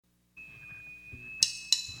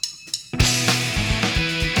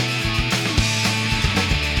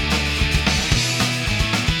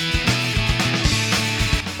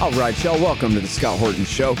All right, y'all, welcome to the Scott Horton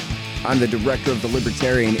Show. I'm the director of the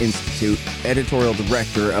Libertarian Institute, editorial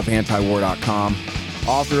director of antiwar.com,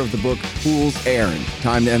 author of the book Fool's Errand,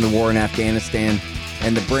 Time to End the War in Afghanistan,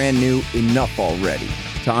 and the brand new Enough Already,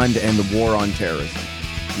 Time to End the War on Terrorism.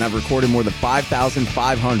 And I've recorded more than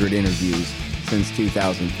 5,500 interviews since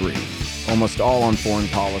 2003, almost all on foreign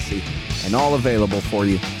policy, and all available for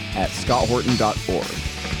you at scotthorton.org.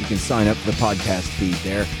 You can sign up for the podcast feed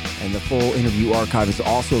there, and the full interview archive is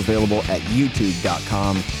also available at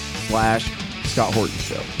youtube.com/Scott Horton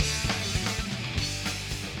Show.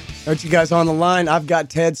 All right, you guys on the line. I've got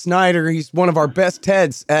Ted Snyder. He's one of our best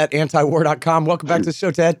Teds at antiwar.com. Welcome back to the show,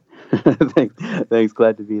 Ted. Thanks.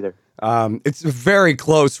 Glad to be there. It's a very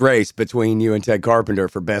close race between you and Ted Carpenter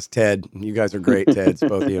for best Ted. You guys are great Teds,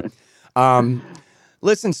 both of you.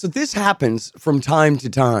 Listen, so this happens from time to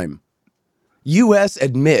time. U.S.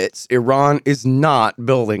 admits Iran is not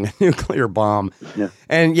building a nuclear bomb. Yeah.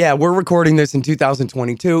 And yeah, we're recording this in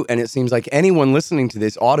 2022, and it seems like anyone listening to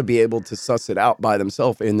this ought to be able to suss it out by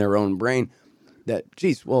themselves in their own brain that,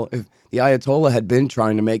 geez, well, if the Ayatollah had been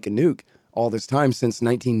trying to make a nuke all this time since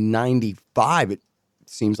 1995, it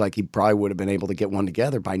seems like he probably would have been able to get one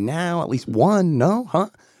together by now, at least one, no? Huh?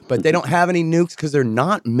 But they don't have any nukes because they're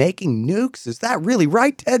not making nukes. Is that really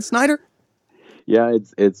right, Ted Snyder? Yeah,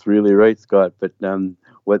 it's really right, Scott. But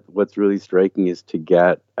what's really striking is to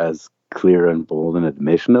get as clear and bold an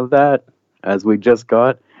admission of that as we just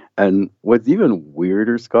got. And what's even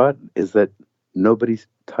weirder, Scott, is that nobody's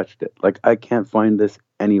touched it. Like, I can't find this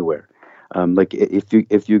anywhere. Like, if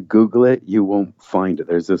you Google it, you won't find it.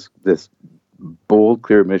 There's this bold,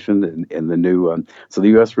 clear admission in the new. So the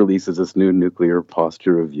U.S. releases this new nuclear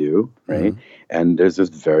posture review, right? Mm-hmm. And there's this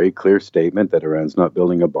very clear statement that Iran's not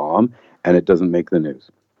building a bomb. And it doesn't make the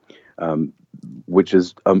news, which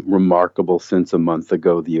is remarkable since a month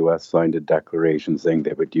ago the U.S. signed a declaration saying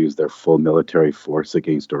they would use their full military force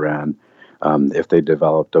against Iran if they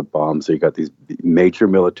developed a bomb. So you got these major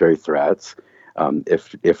military threats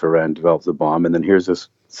if Iran develops a bomb. And then here's this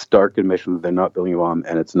stark admission that they're not building a bomb,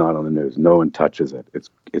 and it's not on the news. No one touches it.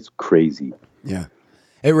 It's crazy. Yeah,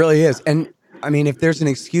 it really is. And I mean, if there's an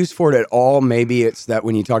excuse for it at all, maybe it's that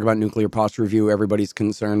when you talk about nuclear posture review, everybody's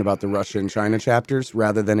concerned about the Russia and China chapters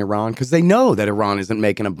rather than Iran, because they know that Iran isn't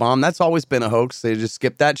making a bomb. That's always been a hoax. They just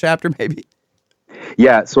skip that chapter, maybe.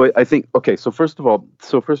 Yeah. So I think, okay. So first of all,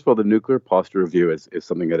 the nuclear posture review is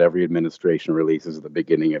something that every administration releases at the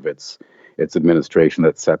beginning of its administration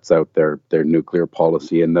that sets out their nuclear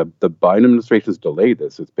policy. And the Biden administration has delayed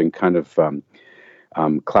this. It's been kind of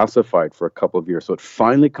classified for a couple of years. So it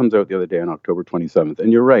finally comes out the other day on October 27th.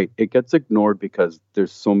 And you're right, it gets ignored because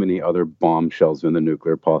there's so many other bombshells in the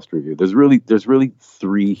nuclear posture review. There's really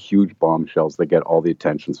three huge bombshells that get all the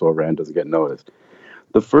attention so Iran doesn't get noticed.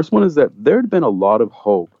 The first one is that there had been a lot of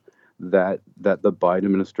hope that the Biden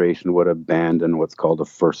administration would abandon what's called a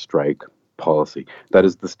first strike policy. That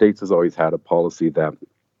is, the States has always had a policy that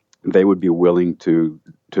they would be willing to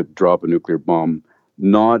drop a nuclear bomb,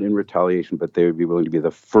 not in retaliation, but they would be willing to be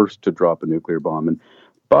the first to drop a nuclear bomb. And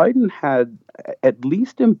Biden had at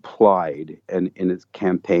least implied in his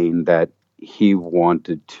campaign that he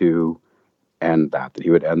wanted to end that he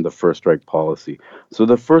would end the first strike policy. So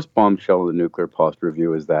the first bombshell in the nuclear posture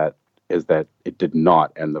review is that it did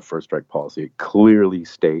not end the first strike policy. It clearly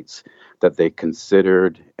states that they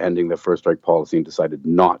considered ending the first strike policy and decided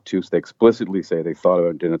not to. So they explicitly say they thought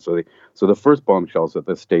about doing it. So the first bombshell is that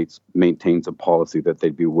the States maintains a policy that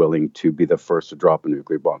they'd be willing to be the first to drop a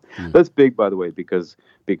nuclear bomb. That's big, by the way, because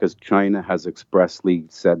China has expressly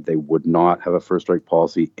said they would not have a first strike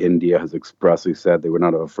policy. India has expressly said they would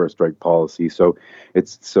not have a first strike policy. So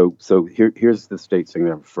here's the States saying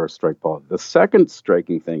they have a first strike policy. The second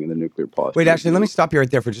striking thing in the nuclear policy. Wait, actually, let me stop you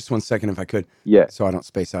right there for just 1 second, if I could. Yeah. So I don't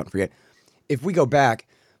space out and forget. If we go back,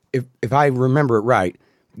 if I remember it right,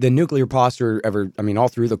 the nuclear posture all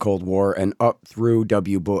through the Cold War and up through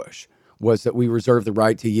W. Bush was that we reserve the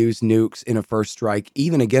right to use nukes in a first strike,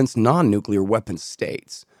 even against non-nuclear weapon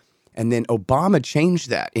states. And then Obama changed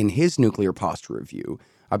that in his nuclear posture review.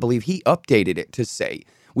 I believe he updated it to say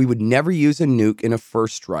we would never use a nuke in a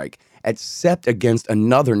first strike except against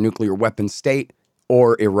another nuclear weapon state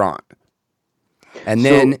or Iran. And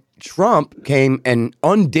then Trump came and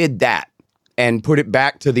undid that and put it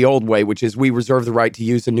back to the old way, which is we reserve the right to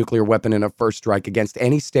use a nuclear weapon in a first strike against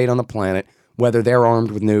any state on the planet, whether they're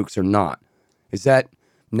armed with nukes or not. Is that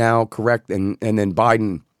now correct? And then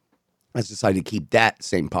Biden has decided to keep that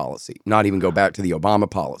same policy, not even go back to the Obama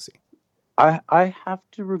policy. I have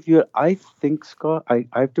to review it. I think, Scott, I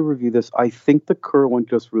have to review this. I think the current one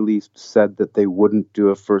just released said that they wouldn't do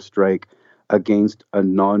a first strike against a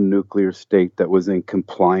non-nuclear state that was in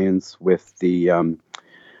compliance with the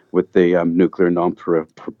Nuclear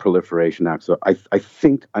Non-Proliferation Act. So I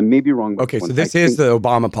think I may be wrong. Okay, so this is the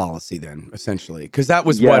Obama policy then, essentially, because that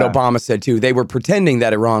was what Obama said too. They were pretending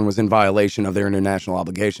that Iran was in violation of their international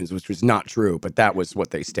obligations, which was not true, but that was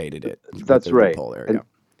what they stated it. That's right.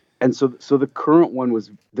 And so the current one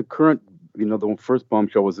was the first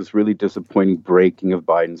bombshell was this really disappointing breaking of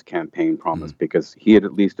Biden's campaign promise because he had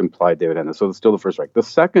at least implied they would end it. So it's still the first strike. The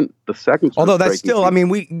second. Although that's still, I mean,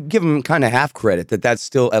 we give him kind of half credit that that's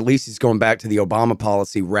still, at least he's going back to the Obama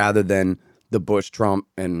policy rather than the Bush, Trump,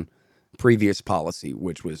 and previous policy,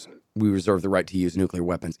 which was we reserve the right to use nuclear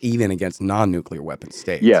weapons even against non-nuclear weapon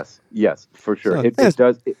states. Yes, for sure. So it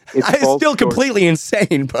does. It's still completely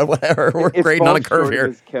insane, but whatever. We're grading on a curve here.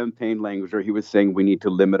 His campaign language, where he was saying we need to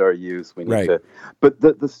limit our use. We need to. But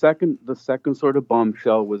the second sort of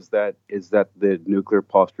bombshell is that the Nuclear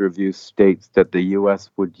Posture Review states that the U.S.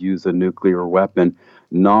 would use a nuclear weapon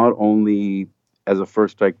not only as a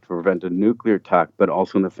first strike to prevent a nuclear attack, but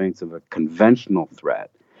also in the face of a conventional threat.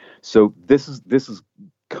 So this is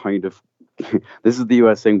kind of this is the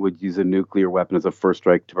U.S. saying would use a nuclear weapon as a first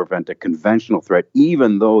strike to prevent a conventional threat,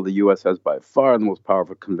 even though the U.S. has by far the most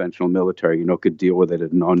powerful conventional military, could deal with it in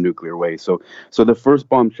a non-nuclear way. So the first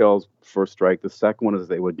bombshell's first strike. The second one is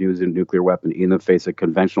they would use a nuclear weapon in the face of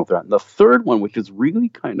conventional threat. And the third one, which is really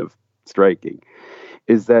kind of striking,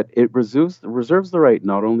 is that it reserves the right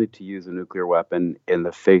not only to use a nuclear weapon in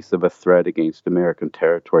the face of a threat against American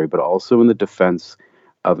territory, but also in the defense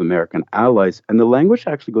of American allies. And the language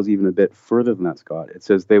actually goes even a bit further than that, Scott. It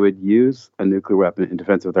says they would use a nuclear weapon in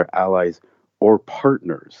defense of their allies or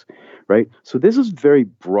partners, right? So this is very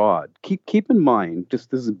broad. Keep in mind, this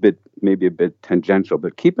is maybe a bit tangential,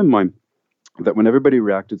 but keep in mind that when everybody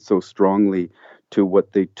reacted so strongly to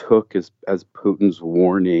what they took as Putin's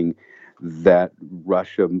warning that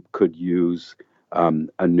Russia could use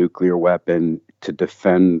a nuclear weapon to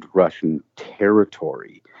defend Russian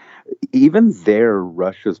territory, even there,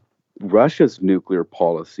 Russia's nuclear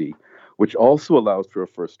policy, which also allows for a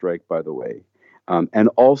first strike, by the way, and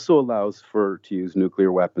also allows to use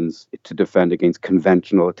nuclear weapons to defend against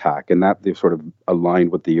conventional attack, and that they've sort of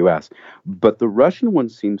aligned with the U.S. But the Russian one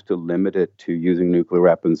seems to limit it to using nuclear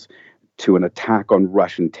weapons to an attack on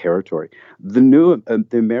Russian territory. The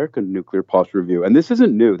American Nuclear Posture Review, and this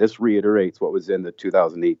isn't new, this reiterates what was in the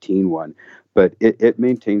 2018 one, but it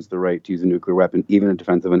maintains the right to use a nuclear weapon even in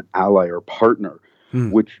defense of an ally or partner,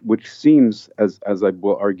 which seems, as I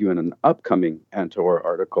will argue in an upcoming Antor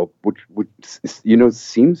article, which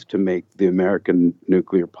seems to make the American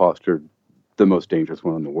nuclear posture the most dangerous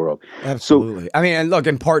one in the world. Absolutely. I mean, and look,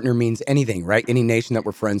 and partner means anything, right? Any nation that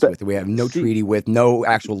we're friends with, we have no treaty with, no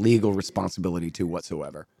actual legal responsibility to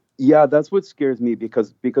whatsoever. Yeah, that's what scares me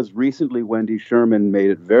because recently Wendy Sherman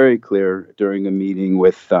made it very clear during a meeting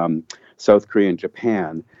with South Korea and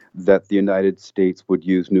Japan that the United States would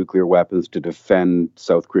use nuclear weapons to defend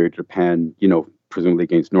South Korea, Japan, presumably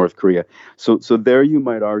against North Korea. So there you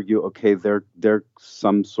might argue, okay, they're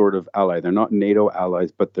some sort of ally. They're not NATO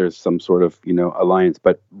allies, but there's some sort of alliance.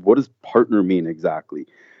 But what does partner mean exactly?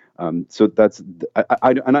 So that's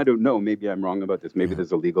I don't know. Maybe I'm wrong about this. Maybe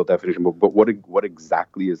there's a legal definition. But what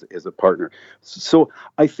exactly is a partner? So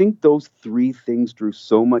I think those three things drew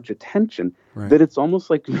so much attention that it's almost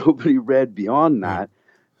like nobody read beyond that.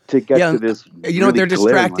 To get to this, really they're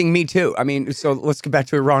distracting me too. I mean, so let's get back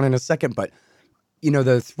to Iran in a second, but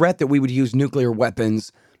the threat that we would use nuclear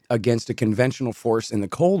weapons against a conventional force in the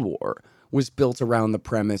Cold War was built around the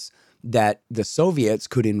premise that the Soviets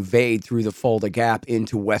could invade through the Fulda Gap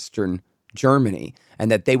into Western Germany,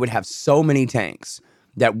 and that they would have so many tanks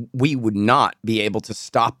that we would not be able to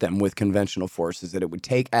stop them with conventional forces, that it would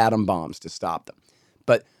take atom bombs to stop them.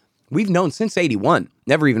 But we've known since 81,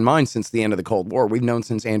 never even mind since the end of the Cold War, we've known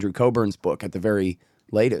since Andrew Coburn's book at the very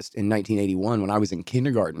latest in 1981 when I was in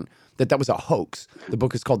kindergarten, that was a hoax. The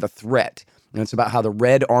book is called The Threat, and it's about how the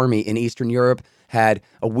Red Army in Eastern Europe had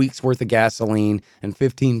a week's worth of gasoline and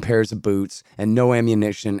 15 pairs of boots and no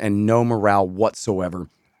ammunition and no morale whatsoever.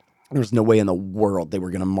 There was no way in the world they were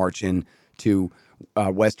going to march in to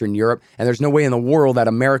Western Europe, and there's no way in the world that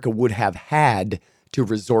America would have had to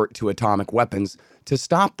resort to atomic weapons to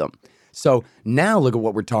stop them. So now look at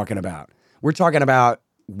what we're talking about. We're talking about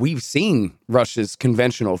we've seen Russia's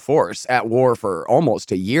conventional force at war for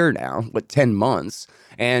almost a year now, 10 months,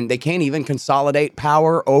 and they can't even consolidate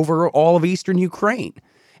power over all of eastern Ukraine.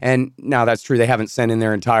 And now that's true, they haven't sent in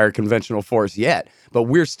their entire conventional force yet, but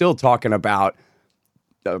we're still talking about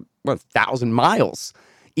 1,000 miles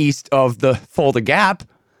east of the Fulda Gap.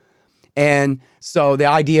 And so the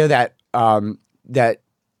idea that that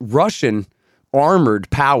Russian armored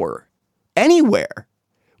power anywhere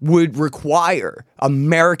would require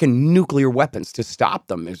American nuclear weapons to stop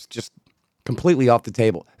them. It's just completely off the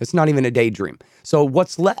table. It's not even a daydream. So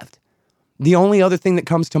what's left? The only other thing that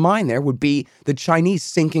comes to mind there would be the Chinese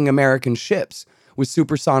sinking American ships with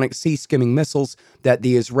supersonic sea-skimming missiles that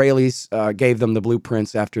the Israelis gave them the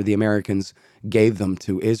blueprints after the Americans gave them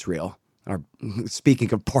to Israel.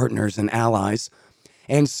 Speaking of partners and allies.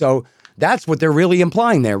 And so that's what they're really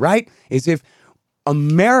implying there, right? Is if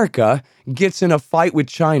America gets in a fight with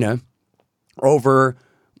China over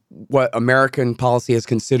what American policy has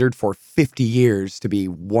considered for 50 years to be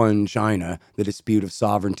one China, the dispute of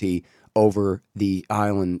sovereignty over the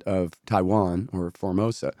island of Taiwan or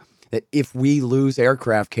Formosa, that if we lose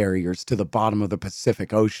aircraft carriers to the bottom of the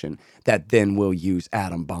Pacific Ocean, that then we'll use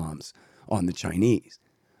atom bombs on the Chinese.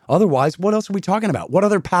 Otherwise, what else are we talking about? What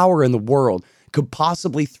other power in the world could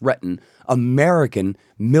possibly threaten American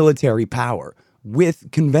military power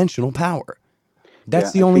with conventional power?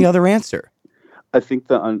 That's the only other answer. I think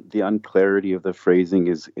the unclarity of the phrasing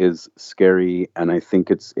is scary, and I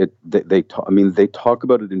think they talk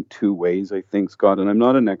about it in two ways. I think, Scott, and I'm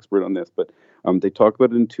not an expert on this, but they talk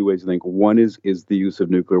about it in two ways. I think one is the use of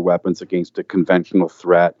nuclear weapons against a conventional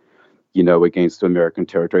threat, against American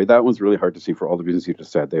territory. That one's really hard to see for all the reasons you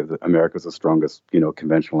just said. America's the strongest,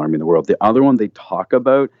 conventional army in the world. The other one they talk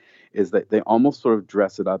about is that they almost sort of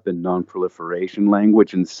dress it up in non-proliferation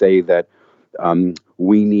language and say that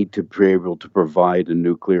we need to be able to provide a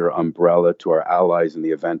nuclear umbrella to our allies in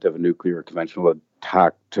the event of a nuclear or conventional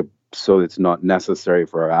attack so it's not necessary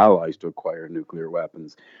for our allies to acquire nuclear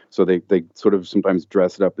weapons. So they sort of sometimes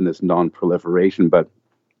dress it up in this non-proliferation, but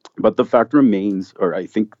the fact remains, or I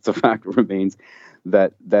think the fact remains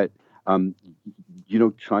that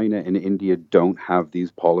China and India don't have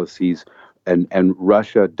these policies, and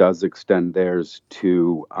Russia does extend theirs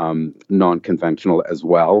to non-conventional as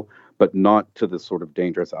well, but not to the sort of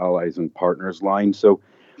dangerous allies and partners line. So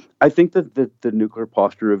I think that the nuclear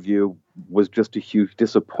posture review was just a huge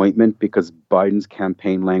disappointment because Biden's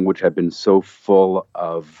campaign language had been so full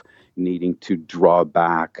of needing to draw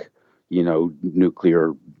back,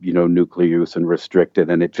 nuclear use and restrict it,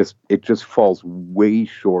 and it just falls way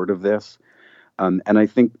short of this. And I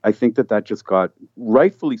think that just got,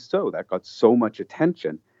 rightfully so, that got so much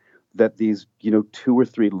attention that these, 2 or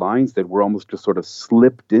 3 lines that were almost just sort of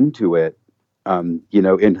slipped into it,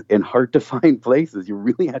 in hard to find places. You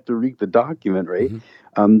really had to read the document, right?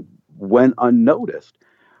 Mm-hmm. Went unnoticed.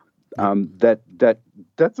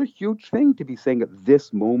 That's a huge thing to be saying at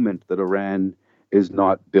this moment that Iran is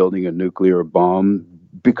not building a nuclear bomb,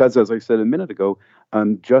 because as I said a minute ago,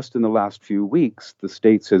 just in the last few weeks, the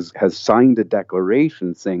States has signed a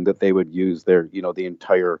declaration saying that they would use their, the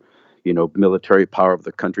entire, military power of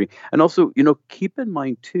the country. And also, keep in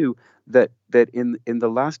mind too that in the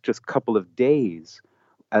last just couple of days,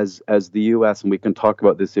 as the U.S., and we can talk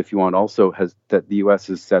about this if you want, also that the U.S.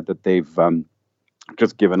 has said that they've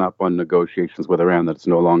just given up on negotiations with Iran, that it's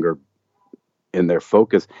no longer in their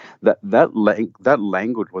focus. That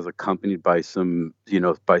language was accompanied by some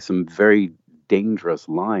very dangerous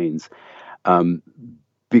lines,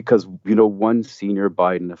 because one senior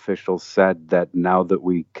Biden official said that now that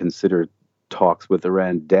we consider talks with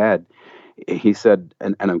Iran dead, he said,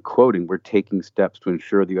 and I'm quoting, "We're taking steps to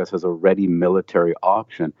ensure the U.S. has a ready military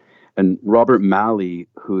option." And Robert Malley,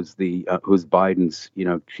 who's Biden's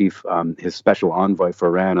chief, his special envoy for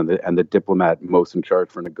Iran and the diplomat most in charge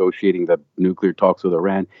for negotiating the nuclear talks with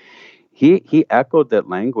Iran, he echoed that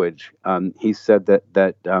language. He said that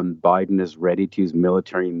Biden is ready to use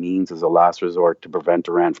military means as a last resort to prevent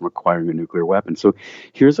Iran from acquiring a nuclear weapon. So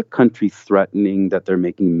here's a country threatening that they're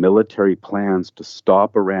making military plans to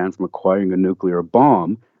stop Iran from acquiring a nuclear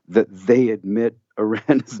bomb that they admit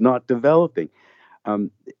Iran is not developing.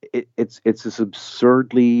 It's this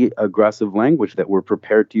absurdly aggressive language that we're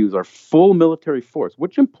prepared to use our full military force,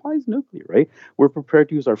 which implies nuclear, right? We're prepared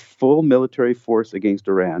to use our full military force against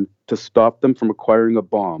Iran to stop them from acquiring a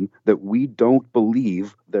bomb that we don't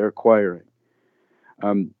believe they're acquiring.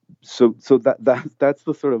 So that's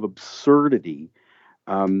the sort of absurdity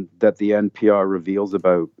that the NPR reveals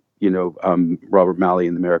about Robert Malley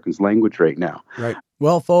and the Americans' language right now. Right.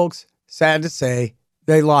 Well, folks, sad to say,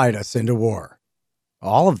 they lied us into war.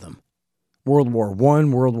 All of them. World War I,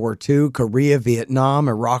 World War II, Korea, Vietnam,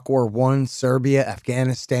 Iraq War I, Serbia,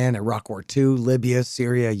 Afghanistan, Iraq War II, Libya,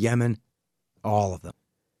 Syria, Yemen. All of them.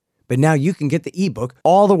 But now you can get the ebook,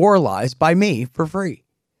 All the War Lies, by me for free.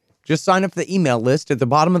 Just sign up for the email list at the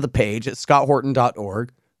bottom of the page at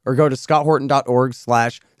scotthorton.org or go to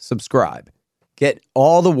scotthorton.org/subscribe. Get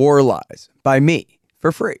All the War Lies by me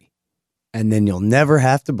for free. And then you'll never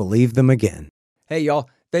have to believe them again. Hey, y'all,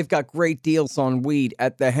 they've got great deals on weed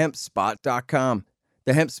at thehempspot.com.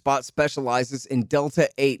 The Hemp Spot specializes in Delta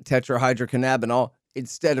 8 tetrahydrocannabinol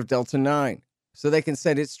instead of Delta 9, so they can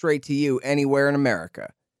send it straight to you anywhere in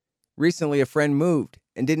America. Recently, a friend moved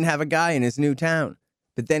and didn't have a guy in his new town,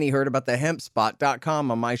 but then he heard about the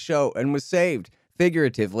hempspot.com on my show and was saved,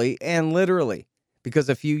 figuratively and literally, because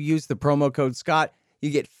if you use the promo code Scott, you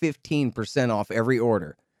get 15% off every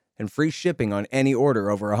order and free shipping on any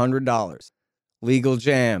order over $100. Legal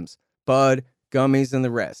jams, bud, gummies, and the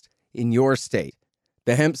rest in your state.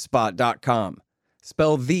 Thehempspot.com.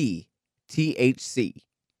 Spell the THC.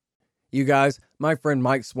 You guys, my friend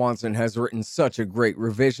Mike Swanson has written such a great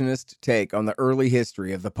revisionist take on the early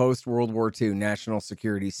history of the post-World War II national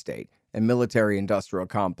security state and military-industrial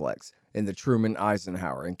complex in the Truman,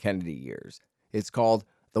 Eisenhower, and Kennedy years. It's called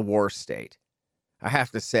The War State. I have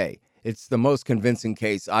to say, it's the most convincing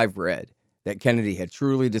case I've read that Kennedy had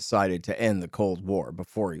truly decided to end the Cold War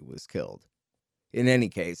before he was killed. In any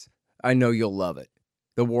case, I know you'll love it.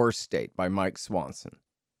 The War State by Mike Swanson.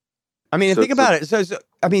 I mean, think about it. So,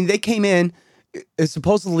 they came in,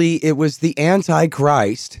 supposedly it was the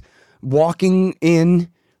Antichrist walking in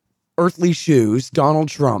earthly shoes, Donald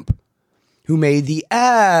Trump, who made the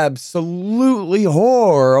absolutely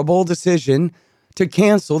horrible decision to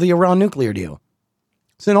cancel the Iran nuclear deal.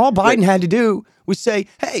 So then all Biden had to do was say,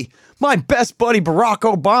 hey, my best buddy Barack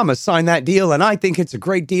Obama signed that deal, and I think it's a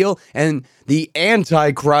great deal, and the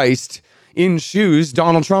Antichrist in shoes,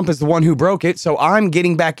 Donald Trump, is the one who broke it, so I'm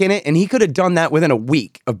getting back in it, and he could have done that within a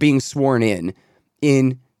week of being sworn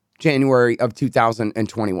in January of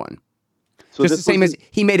 2021. So just the same as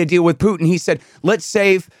he made a deal with Putin. He said, let's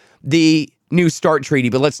save the New START treaty,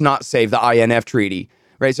 but let's not save the INF treaty.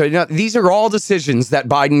 Right, so these are all decisions that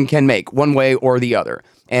Biden can make one way or the other.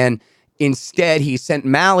 And instead, he sent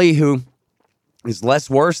Malley, who is less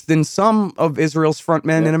worse than some of Israel's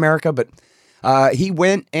frontmen in America, but he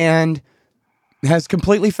went and has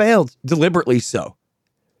completely failed, deliberately so,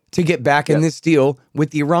 to get back in this deal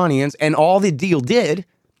with the Iranians. And all the deal did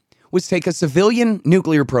was take a civilian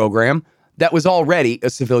nuclear program that was already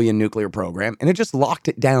a civilian nuclear program, and it just locked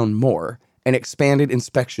it down more and expanded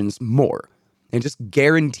inspections more. And just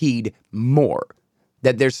guaranteed more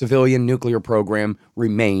that their civilian nuclear program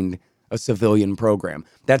remained a civilian program.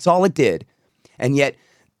 That's all it did. And yet,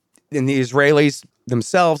 and the Israelis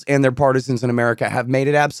themselves and their partisans in America have made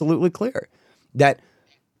it absolutely clear that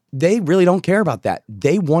they really don't care about that.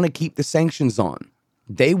 They want to keep the sanctions on.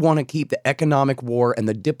 They want to keep the economic war and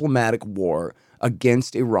the diplomatic war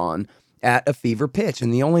against Iran at a fever pitch.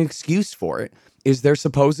 And the only excuse for it is their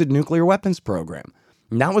supposed nuclear weapons program.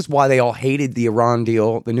 And that was why they all hated the Iran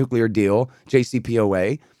deal, the nuclear deal,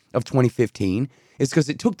 JCPOA of 2015, is because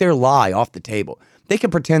it took their lie off the table. They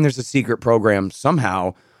can pretend there's a secret program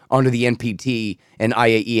somehow under the NPT and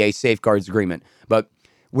IAEA Safeguards Agreement. But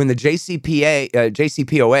when the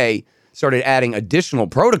JCPOA started adding additional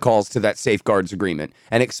protocols to that Safeguards Agreement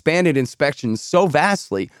and expanded inspections so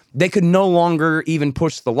vastly, they could no longer even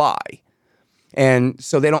push the lie. And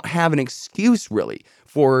so they don't have an excuse really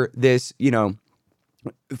for this,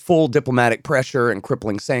 full diplomatic pressure and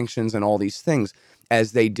crippling sanctions and all these things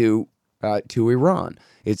as they do to Iran.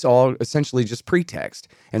 It's all essentially just pretext.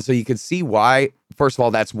 And so you can see why, first of all,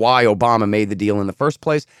 that's why Obama made the deal in the first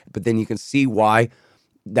place. But then you can see why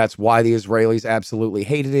that's why the Israelis absolutely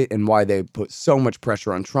hated it and why they put so much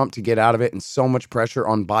pressure on Trump to get out of it and so much pressure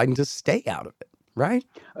on Biden to stay out of it. Right?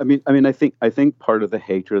 I think part of the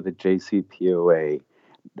hatred of the JCPOA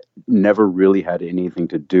never really had anything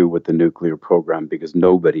to do with the nuclear program because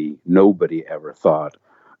nobody ever thought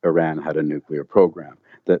Iran had a nuclear program.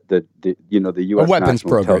 The U.S. a weapons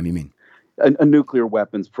program, you mean? A nuclear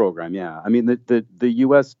weapons program, yeah. I mean, the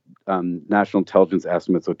U.S. National Intelligence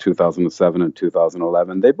estimates of 2007 and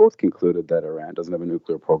 2011, they both concluded that Iran doesn't have a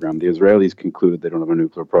nuclear program. The Israelis concluded they don't have a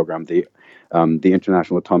nuclear program. The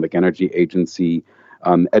International Atomic Energy Agency,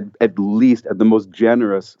 at least at the most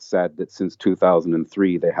generous, said that since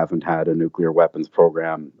 2003 they haven't had a nuclear weapons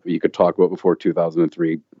program. You could talk about before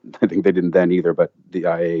 2003. I think they didn't then either, but the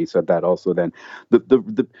IAEA said that also then.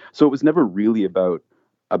 So it was never really about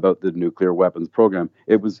the nuclear weapons program.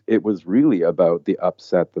 It was really about the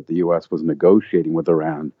upset that the U.S. was negotiating with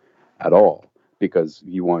Iran at all, because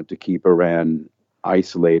you want to keep Iran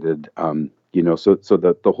isolated. So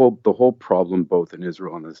the whole problem, both in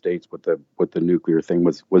Israel and the States, with the nuclear thing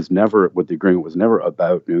was never, with the agreement, was never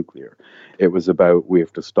about nuclear. It was about, we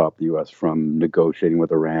have to stop the U.S. from negotiating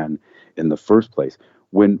with Iran in the first place.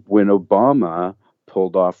 When Obama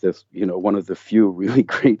pulled off this, one of the few really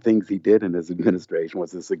great things he did in his administration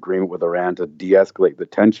was this agreement with Iran to de-escalate the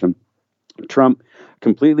tension. Trump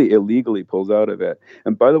completely illegally pulls out of it.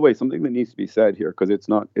 And by the way, something that needs to be said here, because it's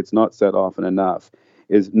not said often enough,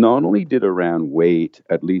 is not only did Iran wait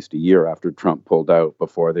at least a year after Trump pulled out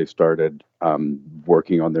before they started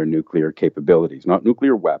working on their nuclear capabilities, not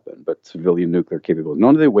nuclear weapon, but civilian nuclear capabilities. Not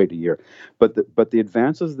only did they wait a year, but the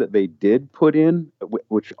advances that they did put in,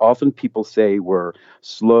 which often people say were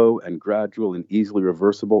slow and gradual and easily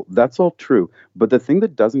reversible, that's all true. But the thing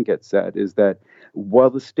that doesn't get said is that while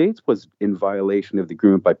the States was in violation of the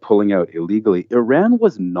agreement by pulling out illegally, Iran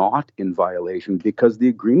was not in violation because the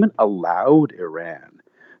agreement allowed Iran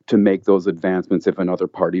to make those advancements if another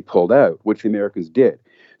party pulled out, which the Americans did.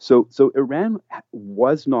 So Iran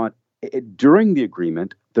was not, during the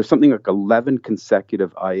agreement, there's something like 11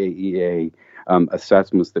 consecutive IAEA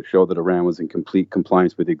assessments that show that Iran was in complete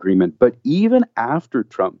compliance with the agreement. But even after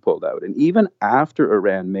Trump pulled out, and even after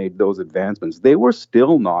Iran made those advancements, they were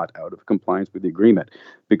still not out of compliance with the agreement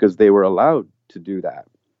because they were allowed to do that,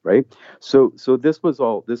 right? So this was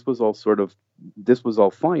all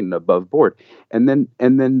fine and above board, and then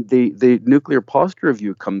the nuclear posture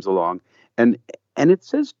review comes along, and it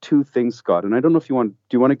says two things, Scott. And I don't know if do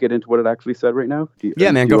you want to get into what it actually said right now?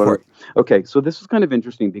 Yeah, man, go for it. Okay, so this is kind of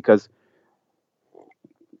interesting because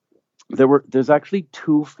there's actually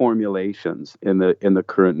two formulations in the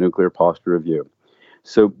current nuclear posture review.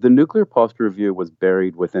 So the nuclear posture review was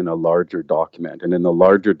buried within a larger document, and in the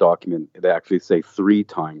larger document, they actually say 3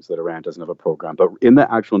 times that Iran doesn't have a program. But in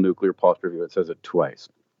the actual nuclear posture review, it says it twice.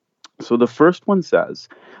 So the first one says,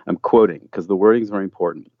 I'm quoting because the wording is very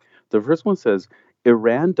important. The first one says,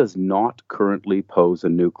 Iran does not currently pose a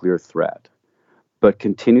nuclear threat, but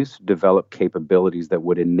continues to develop capabilities that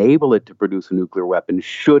would enable it to produce a nuclear weapon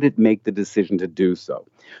should it make the decision to do so.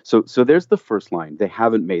 So there's the first line. They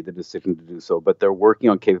haven't made the decision to do so, but they're working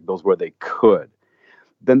on capabilities where they could.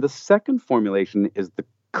 Then the second formulation is the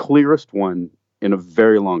clearest one in a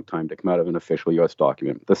very long time to come out of an official U.S.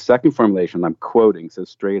 document. The second formulation, I'm quoting, says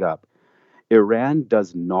straight up, Iran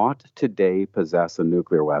does not today possess a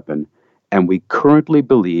nuclear weapon, and we currently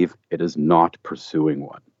believe it is not pursuing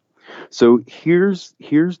one. So here's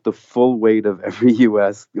the full weight of every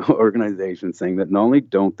U.S. organization saying that not only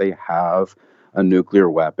don't they have a nuclear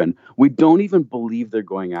weapon, we don't even believe they're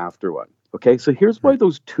going after one. Okay, so here's why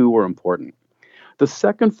those two are important. The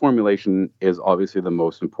second formulation is obviously the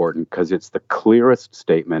most important because it's the clearest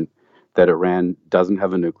statement that Iran doesn't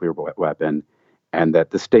have a nuclear weapon and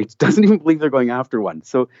that the States doesn't even believe they're going after one.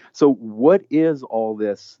 So what is all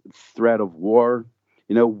this threat of war?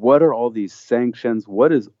 What are all these sanctions?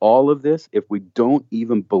 What is all of this if we don't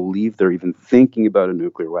even believe they're even thinking about a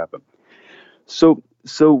nuclear weapon? So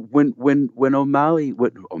when O'Malley,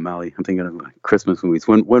 I'm thinking of Christmas movies.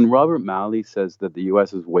 When Robert Malley says that the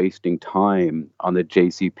U.S. is wasting time on the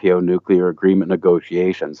JCPOA nuclear agreement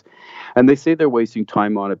negotiations, and they say they're wasting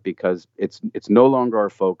time on it because it's no longer our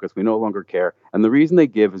focus, we no longer care, and the reason they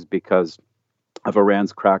give is because of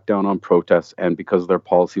Iran's crackdown on protests and because of their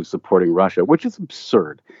policy of supporting Russia, which is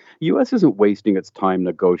absurd. The U.S. isn't wasting its time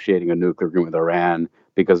negotiating a nuclear agreement with Iran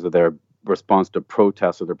because of their response to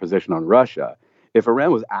protests or their position on Russia. If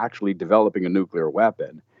Iran was actually developing a nuclear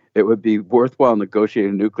weapon, it would be worthwhile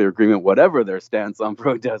negotiating a nuclear agreement, whatever their stance on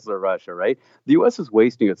protests or Russia, right? The U.S. is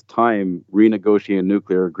wasting its time renegotiating a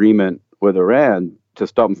nuclear agreement with Iran to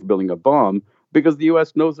stop them from building a bomb because the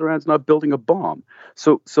U.S. knows Iran's not building a bomb.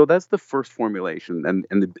 So that's the first formulation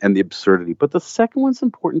and the absurdity. But the second one's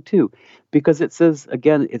important too, because it says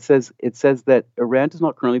that Iran does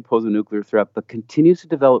not currently pose a nuclear threat, but continues to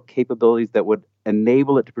develop capabilities that would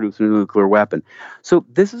enable it to produce a nuclear weapon. So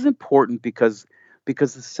this is important because the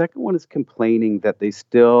second one is complaining that they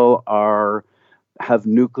still have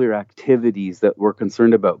nuclear activities that we're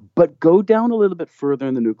concerned about. But go down a little bit further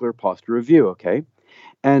in the nuclear posture review, okay?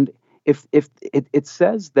 And if it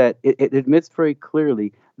says that it admits very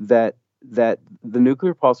clearly that the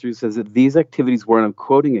nuclear posture says that these activities were, and I'm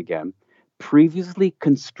quoting again, previously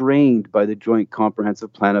constrained by the Joint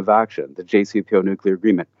Comprehensive Plan of Action, the JCPOA nuclear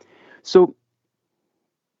agreement. So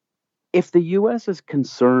if the U.S. is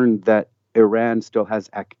concerned that Iran still has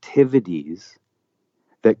activities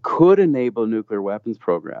that could enable a nuclear weapons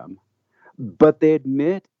program, but they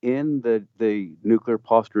admit in the nuclear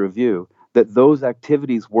posture review that those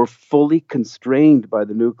activities were fully constrained by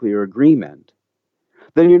the nuclear agreement,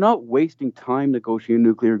 then you're not wasting time negotiating a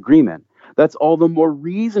nuclear agreement. That's all the more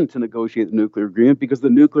reason to negotiate the nuclear agreement because the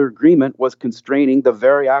nuclear agreement was constraining the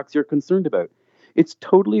very acts you're concerned about. It's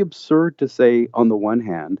totally absurd to say, on the one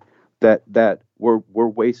hand, that we're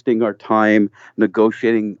wasting our time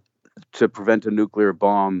negotiating to prevent a nuclear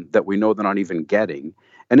bomb that we know they're not even getting.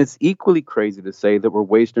 And it's equally crazy to say that we're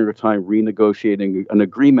wasting our time renegotiating an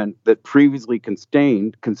agreement that previously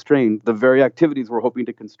constrained the very activities we're hoping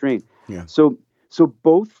to constrain. Yeah. So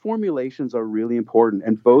both formulations are really important,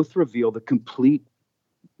 and both reveal the complete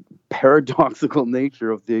paradoxical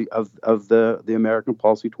nature of the American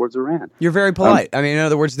policy towards Iran. You're very polite. I mean, in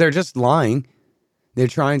other words, they're just lying. They're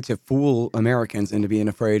trying to fool Americans into being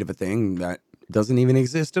afraid of a thing that doesn't even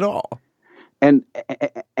exist at all. And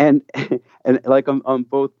like on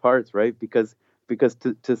both parts, right? Because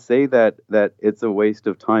to say that it's a waste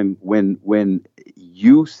of time when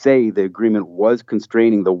you say the agreement was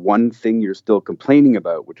constraining the one thing you're still complaining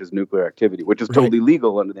about, which is nuclear activity, which is totally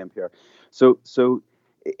legal under the NPR. So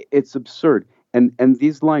it's absurd. And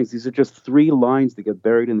these lines, these are just 3 lines that get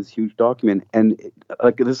buried in this huge document. And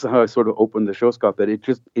this is how I sort of opened the show, Scott. That it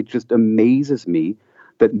just amazes me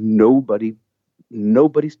that nobody's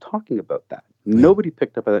talking about that. Nobody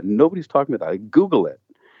picked up on that. Nobody's talking about that. Google it.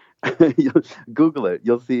 Google it.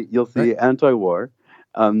 You'll see anti-war,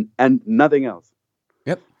 and nothing else.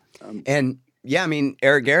 Yep. And yeah, I mean,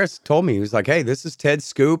 Eric Garris told me, he was like, "Hey, this is Ted's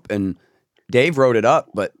scoop," and Dave wrote it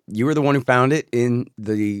up, but you were the one who found it in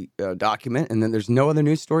the document, and then there's no other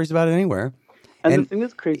news stories about it anywhere. And the thing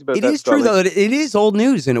that's crazy about it is true, though, that it is old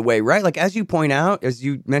news in a way, right? Like, as you point out, as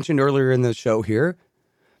you mentioned earlier in the show here,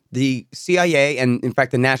 the CIA and, in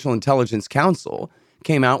fact, the National Intelligence Council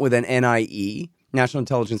came out with an NIE, National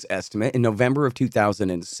Intelligence Estimate, in November of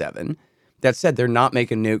 2007 that said they're not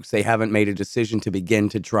making nukes. They haven't made a decision to begin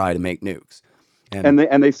to try to make nukes. And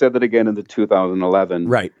they said that again in the 2011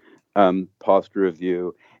 right. Posture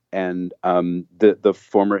Review. And the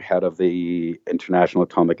former head of the International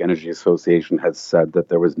Atomic Energy Association has said that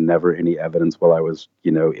there was never any evidence while I was,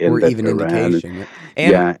 in or even Iran. Indication.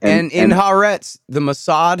 And in Haaretz, the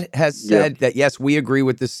Mossad has said that, yes, we agree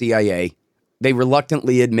with the CIA. They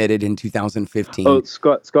reluctantly admitted in 2015. Oh,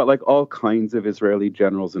 Scott, like all kinds of Israeli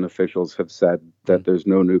generals and officials have said that there's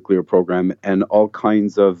no nuclear program, and all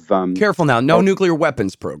kinds of... Careful now, no nuclear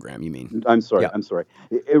weapons program, you mean? I'm sorry.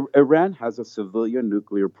 Iran has a civilian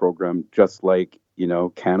nuclear program, just like,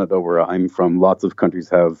 Canada, where I'm from. Lots of countries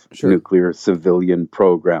have nuclear civilian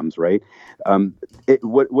programs, right?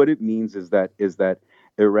 What it means is that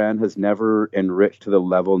Iran has never enriched to the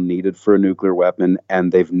level needed for a nuclear weapon,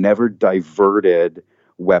 and they've never diverted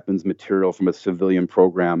weapons material from a civilian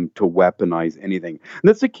program to weaponize anything. And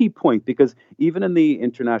that's a key point, because even in the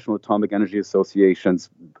International Atomic Energy Association's,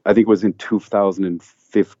 I think it was in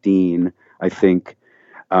 2015,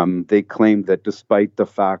 they claimed that despite the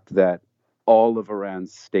fact that all of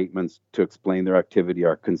Iran's statements to explain their activity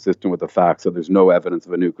are consistent with the facts, so there's no evidence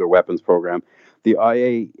of a nuclear weapons program. The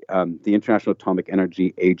IA, the International Atomic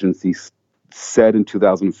Energy Agency, said in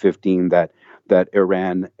 2015 that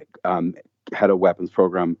Iran had a weapons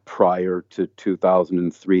program prior to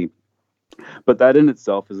 2003. But that in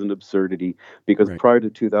itself is an absurdity, because prior to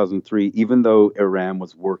 2003, even though Iran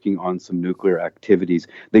was working on some nuclear activities,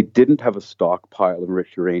 they didn't have a stockpile of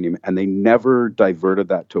enriched uranium, and they never diverted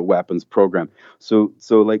that to a weapons program. So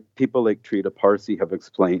like people like Trita Parsi have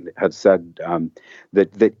said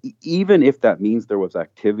that even if that means there was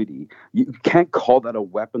activity, you can't call that a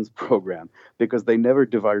weapons program, because they never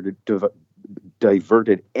diverted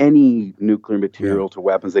any nuclear material to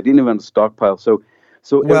weapons. They didn't even have a stockpile. So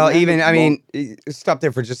stop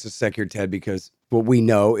there for just a sec here, Ted, because what we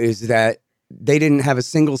know is that they didn't have a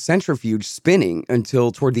single centrifuge spinning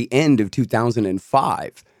until toward the end of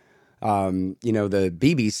 2005. The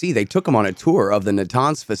BBC, they took them on a tour of the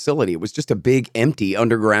Natanz facility. It was just a big empty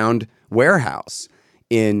underground warehouse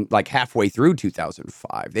in like halfway through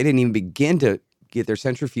 2005. They didn't even begin to get their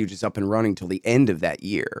centrifuges up and running till the end of that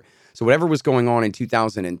year. So whatever was going on in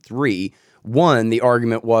 2003, one, the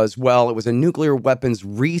argument was, well, it was a nuclear weapons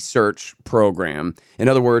research program. In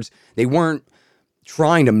other words, they weren't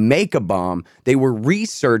trying to make a bomb. They were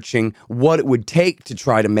researching what it would take to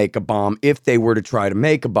try to make a bomb if they were to try to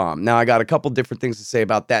make a bomb. Now, I got a couple different things to say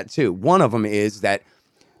about that, too. One of them is that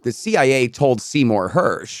the CIA told Seymour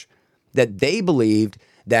Hersh that they believed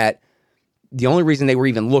that the only reason they were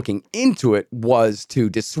even looking into it was to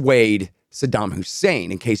dissuade Saddam Hussein,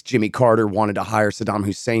 in case Jimmy Carter wanted to hire Saddam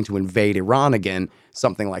Hussein to invade Iran again,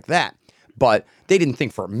 something like that. But they didn't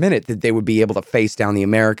think for a minute that they would be able to face down the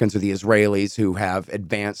Americans or the Israelis who have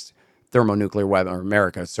advanced thermonuclear weapons. Or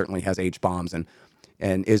America certainly has H-bombs, and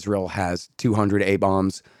Israel has 200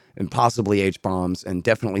 A-bombs and possibly H-bombs, and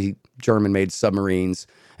definitely German-made submarines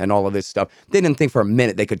and all of this stuff. They didn't think for a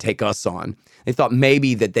minute they could take us on. They thought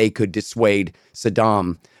maybe that they could dissuade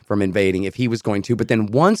Saddam from invading if he was going to. But then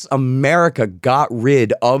once America got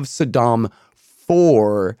rid of Saddam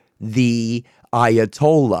for the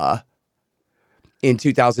Ayatollah, in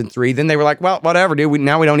 2003. Then they were like, well, whatever, dude.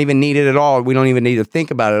 Now we don't even need it at all. We don't even need to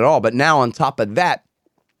think about it at all. But now on top of that,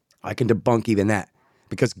 I can debunk even that,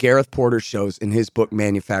 because Gareth Porter shows in his book,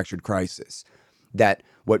 Manufactured Crisis, that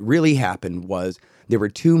what really happened was there were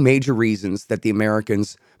two major reasons that the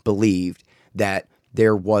Americans believed that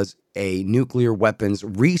there was a nuclear weapons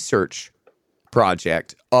research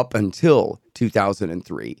project up until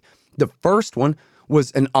 2003. The first one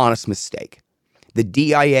was an honest mistake. The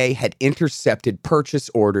DIA had intercepted purchase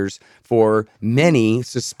orders for many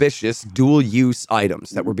suspicious dual-use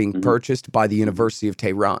items that were being purchased by the University of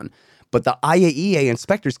Tehran. But the IAEA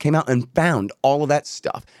inspectors came out and found all of that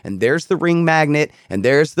stuff. And there's the ring magnet, and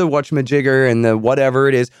there's the whatchamajigger, and the whatever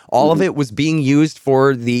it is. All of it was being used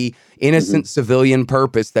for the innocent civilian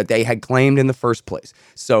purpose that they had claimed in the first place.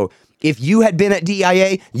 So if you had been at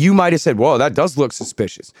DIA, you might have said, whoa, that does look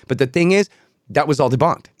suspicious. But the thing is, that was all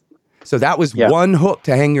debunked. So that was one hook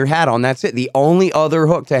to hang your hat on. That's it. The only other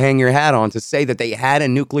hook to hang your hat on to say that they had a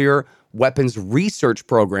nuclear weapons research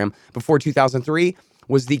program before 2003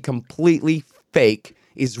 was the completely fake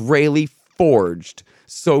Israeli forged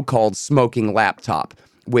so-called smoking laptop,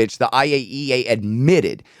 which the IAEA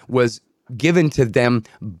admitted was given to them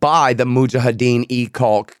by the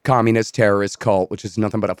Mujahideen communist terrorist cult, which is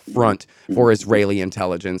nothing but a front for Israeli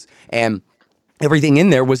intelligence. And everything in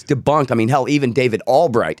there was debunked. I mean, hell, even David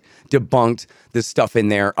Albright debunked the stuff in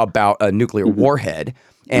there about a nuclear warhead.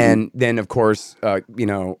 And then, of course,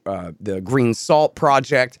 the Green Salt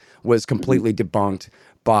Project was completely debunked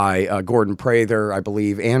by Gordon Prather, I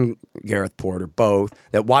believe, and Gareth Porter, both.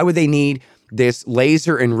 That why would they need this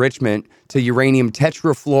laser enrichment to uranium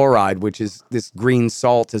tetrafluoride, which is this green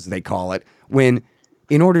salt, as they call it, when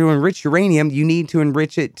in order to enrich uranium, you need to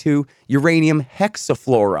enrich it to uranium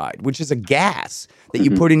hexafluoride, which is a gas that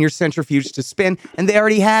you put in your centrifuge to spin. And they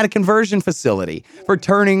already had a conversion facility for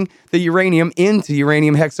turning the uranium into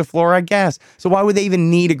uranium hexafluoride gas. So why would they even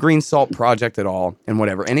need a green salt project at all and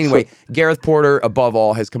whatever? And anyway, Gareth Porter, above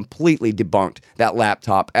all, has completely debunked that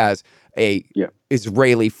laptop as a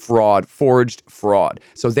Israeli fraud, forged fraud.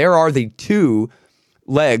 So there are the two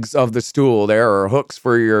legs of the stool. There are hooks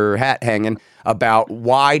for your hat hanging about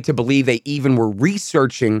why to believe they even were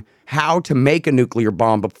researching how to make a nuclear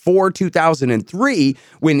bomb before 2003,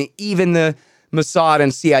 when even the Mossad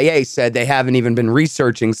and CIA said they haven't even been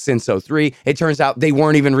researching since 2003. It turns out they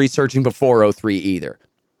weren't even researching before 2003 either.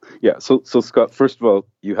 Yeah. So Scott, first of all,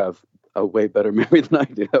 you have a way better memory than I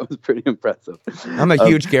do. That was pretty impressive. I'm a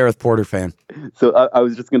huge Gareth Porter fan. So I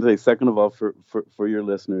was just going to say, second of all, for your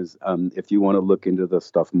listeners, if you want to look into this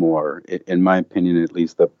stuff more, in my opinion, at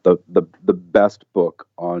least, the best book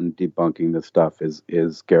on debunking this stuff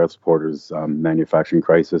is Gareth Porter's Manufacturing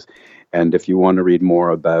Crisis. And if you want to read more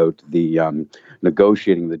about the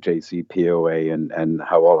negotiating the JCPOA and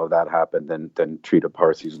how all of that happened, then Trita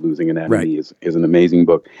Parsi's Losing an Enemy is an amazing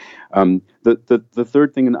book. The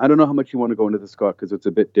third thing, and I don't know how much you want to go into this, Scott, because it's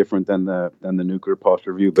a bit different than the nuclear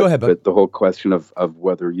posture review. But, go ahead, but the whole question of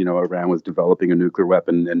whether Iran was developing a nuclear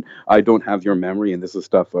weapon, and I don't have your memory, and this is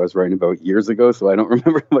stuff I was writing about years ago, so I don't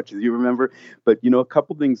remember as much as you remember. But a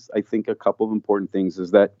couple things, I think a couple of important things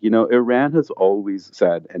is that Iran has always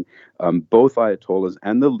said, and both Ayatollahs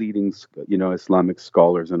and the leading Islamic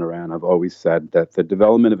scholars in Iran have always said that the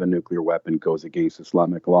development of a nuclear weapon goes against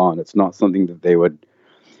Islamic law, and it's not something that they would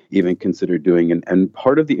even consider doing. And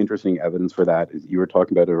part of the interesting evidence for that is, you were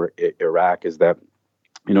talking about Iraq, is that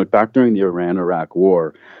back during the Iran-Iraq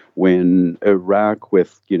war, when Iraq,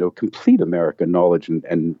 with complete American knowledge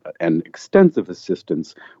and extensive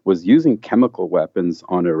assistance, was using chemical weapons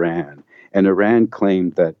on Iran, and Iran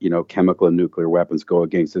claimed that chemical and nuclear weapons go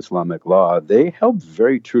against Islamic law, they held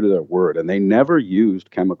very true to their word, and they never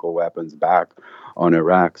used chemical weapons back on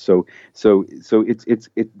Iraq. So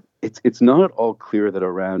it's not at all clear that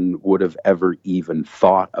Iran would have ever even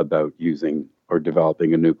thought about using or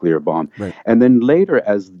developing a nuclear bomb. Right. And then later,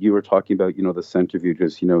 as you were talking about, the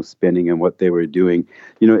centrifuges, spinning and what they were doing,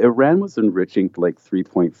 Iran was enriching to like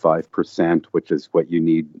 3.5%, which is what you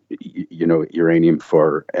need, uranium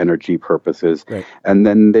for energy purposes. Right. And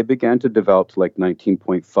then they began to develop to like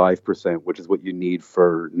 19.5%, which is what you need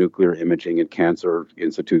for nuclear imaging and cancer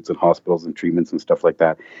institutes and hospitals and treatments and stuff like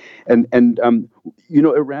that. And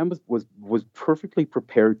Iran was perfectly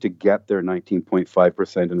prepared to get their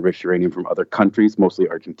 19.5% enriched uranium from other countries, mostly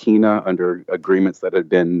Argentina, under agreements that had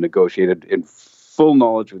been negotiated in full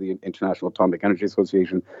knowledge of the International Atomic Energy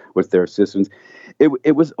Association with their assistance.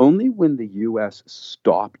 It was only when the U.S.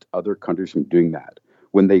 stopped other countries from doing that,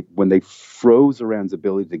 when they froze Iran's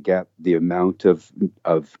ability to get the amount of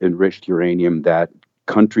enriched uranium that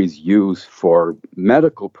countries use for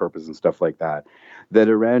medical purposes and stuff like that, that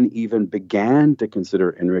Iran even began to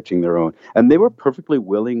consider enriching their own. And they were perfectly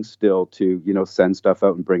willing still to, send stuff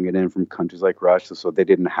out and bring it in from countries like Russia, so they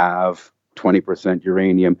didn't have 20%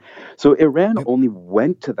 uranium. So Iran only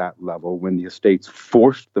went to that level when the estates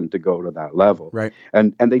forced them to go to that level. Right.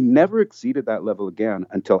 And they never exceeded that level again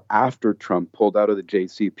until after Trump pulled out of the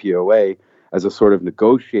JCPOA as a sort of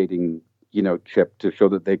negotiating chip to show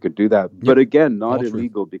that they could do that. But again, not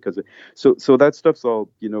illegal because so that stuff's all,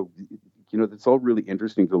 it's all really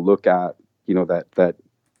interesting to look at,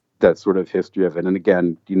 that sort of history of it. And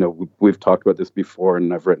again, we've talked about this before,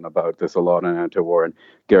 and I've written about this a lot on anti-war, and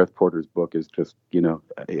Gareth Porter's book is just,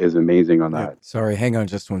 is amazing on that. Sorry, hang on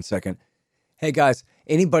just 1 second. Hey guys,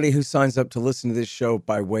 anybody who signs up to listen to this show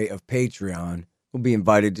by way of Patreon will be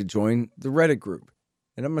invited to join the Reddit group.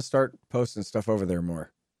 And I'm going to start posting stuff over there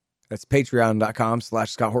more. That's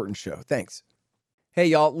patreon.com/Scott Horton Show. Thanks. Hey,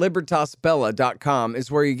 y'all, LibertasBella.com is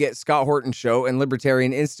where you get Scott Horton Show and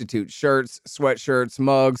Libertarian Institute shirts, sweatshirts,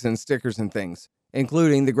 mugs, and stickers and things,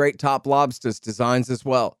 including the great Top Lobsters designs as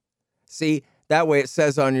well. See, that way it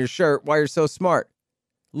says on your shirt why you're so smart.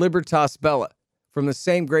 Libertas Bella, from the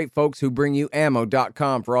same great folks who bring you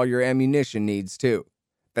ammo.com for all your ammunition needs, too.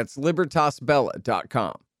 That's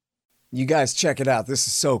LibertasBella.com. You guys, check it out. This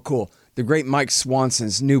is so cool. The great Mike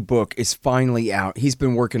Swanson's new book is finally out. He's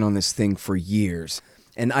been working on this thing for years.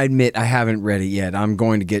 And I admit I haven't read it yet. I'm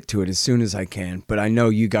going to get to it as soon as I can, but I know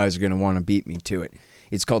you guys are going to want to beat me to it.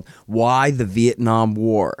 It's called Why the Vietnam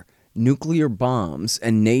War: Nuclear Bombs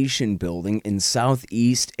and Nation Building in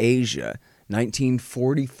Southeast Asia,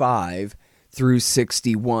 1945 through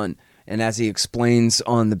 61. And as he explains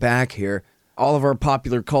on the back here, all of our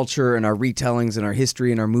popular culture and our retellings and our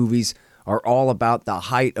history and our movies are all about the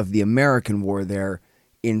height of the American war there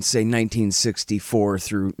in, say, 1964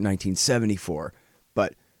 through 1974.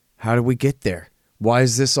 But how did we get there? Why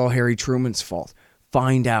is this all Harry Truman's fault?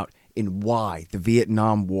 Find out in Why the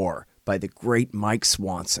Vietnam War by the great Mike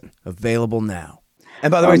Swanson. Available now.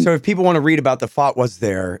 And by the way, so if people want to read about the FOT was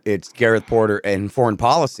there, it's Gareth Porter and Foreign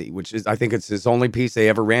Policy, which is, I think it's his only piece they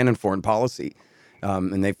ever ran in foreign policy.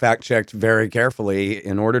 And they fact-checked very carefully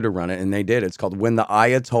in order to run it, and they did. It's called When the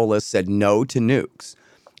Ayatollah Said No to Nukes.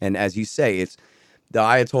 And as you say, it's the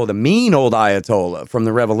Ayatollah, the mean old Ayatollah from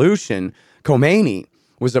the revolution, Khomeini,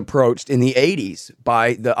 was approached in the 80s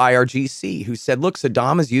by the IRGC, who said, look,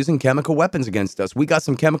 Saddam is using chemical weapons against us. We got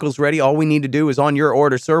some chemicals ready. All we need to do is on your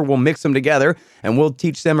order, sir. We'll mix them together, and we'll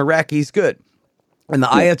teach them Iraqis good. And the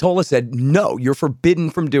Ayatollah said, no, you're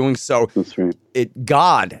forbidden from doing so. That's right.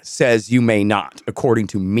 God says you may not, according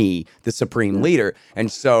to me, the supreme leader. And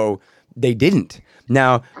so they didn't.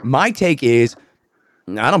 Now, my take is,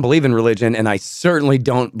 I don't believe in religion, and I certainly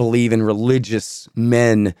don't believe in religious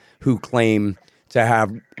men who claim to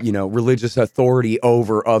have, religious authority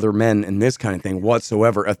over other men and this kind of thing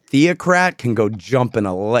whatsoever. A theocrat can go jump in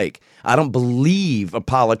a lake. I don't believe a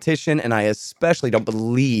politician, and I especially don't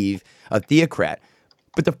believe a theocrat.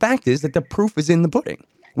 But the fact is that the proof is in the pudding.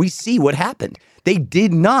 We see what happened. They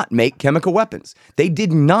did not make chemical weapons. They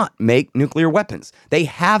did not make nuclear weapons. They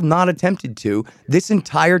have not attempted to this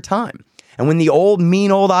entire time. And when the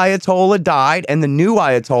mean old Ayatollah died and the new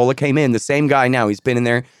Ayatollah came in, the same guy now, he's been in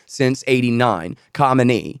there since 89,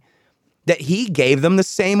 Khamenei, that he gave them the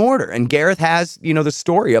same order. And Gareth has, the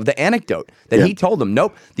story of the anecdote that he told them,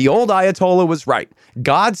 nope, the old Ayatollah was right.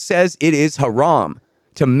 God says it is haram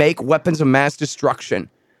to make weapons of mass destruction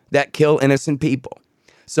that kill innocent people.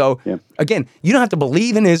 So, again, you don't have to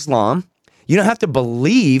believe in Islam. You don't have to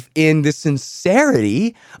believe in the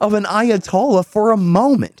sincerity of an Ayatollah for a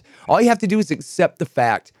moment. All you have to do is accept the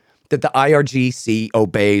fact that the IRGC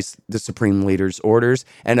obeys the Supreme Leader's orders,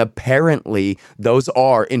 and apparently those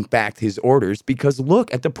are, in fact, his orders, because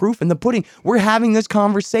look at the proof in the pudding. We're having this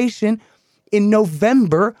conversation in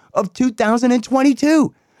November of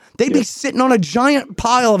 2022. They'd be sitting on a giant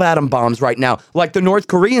pile of atom bombs right now, like the North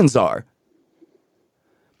Koreans are.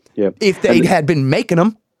 If they had been making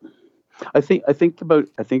them. I think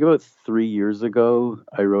about 3 years ago,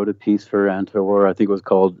 I wrote a piece for Anti-War. I think it was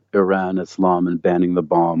called Iran, Islam, and Banning the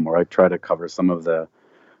Bomb, where I try to cover some of the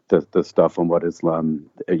stuff on what Islam,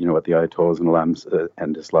 what the Ayatollahs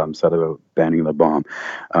and Islam said about banning the bomb.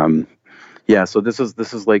 So this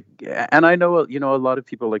is like, and I know, a lot of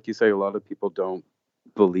people, like you say, a lot of people don't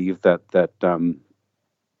believe that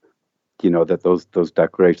those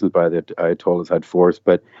declarations by the Ayatollahs had force,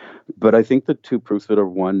 but I think the two proofs that are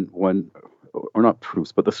one or not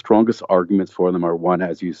proofs, but the strongest arguments for them are, one,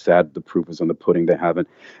 as you said, the proof is in the pudding, they haven't.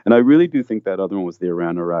 And I really do think that other one was the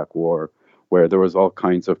Iran-Iraq war, where there was all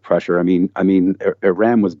kinds of pressure. I mean,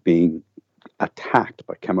 Iran was being attacked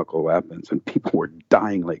by chemical weapons, and people were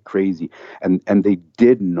dying like crazy, and they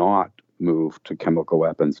did not move to chemical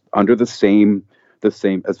weapons under the same,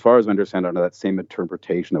 as far as I understand, under that same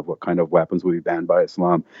interpretation of what kind of weapons would be banned by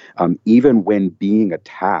Islam. Even when being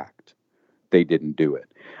attacked, they didn't do it,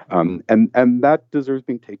 and that deserves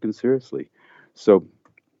being taken seriously. So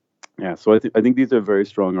yeah, so I think these are very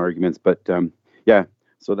strong arguments, but yeah,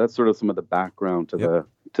 so that's sort of some of the background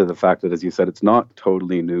to the fact that, as you said, it's not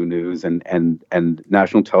totally new news, and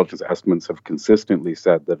national intelligence estimates have consistently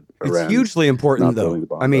said that Iran's it's hugely important, though.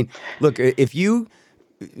 I mean, look, if you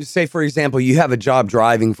say, for example, you have a job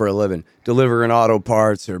driving for a living, delivering auto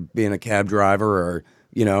parts or being a cab driver, or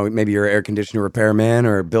maybe you're an air conditioner repairman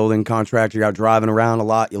or a building contractor, you're out driving around a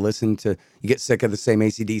lot, you get sick of the same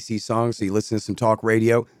AC/DC songs, so you listen to some talk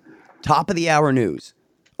radio. Top of the hour news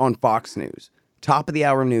on Fox News, top of the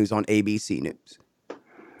hour news on ABC News.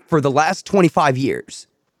 For the last 25 years,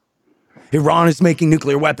 Iran is making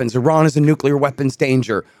nuclear weapons. Iran is a nuclear weapons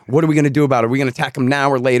danger. What are we going to do about it? Are we going to attack them now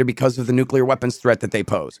or later because of the nuclear weapons threat that they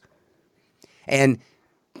pose? And,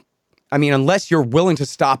 I mean, unless you're willing to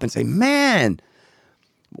stop and say, man,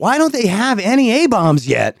 why don't they have any A-bombs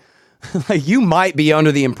yet? Like, you might be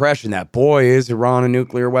under the impression that, boy, is Iran a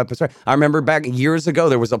nuclear weapons threat. I remember back years ago,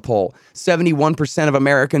 there was a poll. 71% of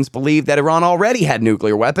Americans believed that Iran already had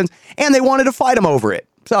nuclear weapons, and they wanted to fight them over it.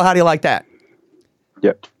 So how do you like that?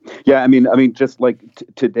 Yeah. I mean, just like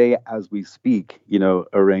today as we speak,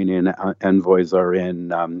 Iranian envoys are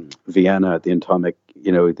in Vienna at the atomic,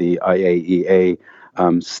 the IAEA,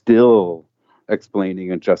 still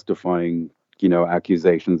explaining and justifying,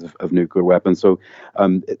 accusations of nuclear weapons. So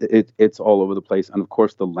it's all over the place. And of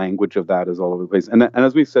course, the language of that is all over the place. And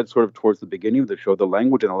as we said sort of towards the beginning of the show, the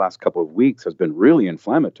language in the last couple of weeks has been really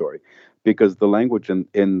inflammatory, because the language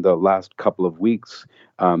in the last couple of weeks,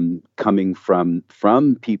 coming from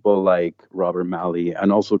people like Robert Malley,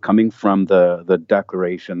 and also coming from the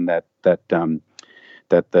declaration that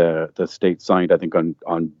the state signed, I think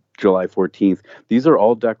on July 14th. These are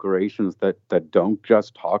all declarations that don't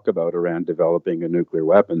just talk about Iran developing a nuclear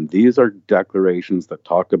weapon. These are declarations that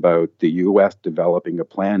talk about the U.S. developing a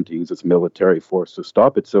plan to use its military force to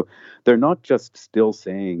stop it. So they're not just still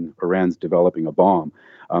saying Iran's developing a bomb.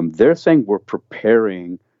 They're saying we're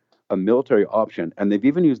preparing a military option, and they've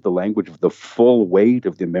even used the language of the full weight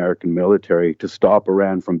of the American military to stop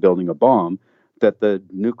Iran from building a bomb that the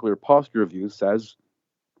Nuclear Posture Review says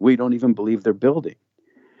we don't even believe they're building.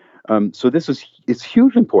 So it's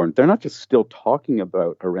hugely important. They're not just still talking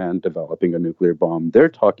about Iran developing a nuclear bomb. They're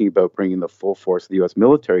talking about bringing the full force of the U.S.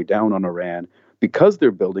 military down on Iran because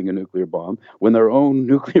they're building a nuclear bomb, when their own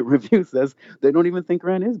nuclear review says they don't even think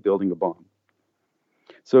Iran is building a bomb.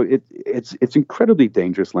 So it's incredibly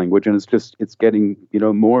dangerous language, and it's getting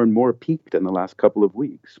more and more peaked in the last couple of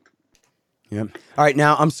weeks. Yeah. All right.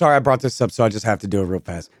 Now, I'm sorry I brought this up, so I just have to do it real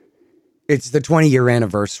fast. It's the 20-year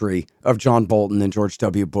anniversary of John Bolton and George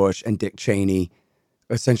W. Bush and Dick Cheney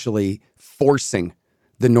essentially forcing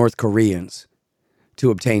the North Koreans to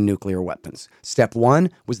obtain nuclear weapons. Step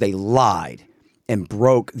one was they lied and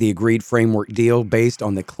broke the agreed framework deal based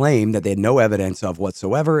on the claim that they had no evidence of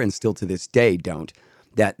whatsoever, and still to this day don't,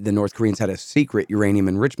 that the North Koreans had a secret uranium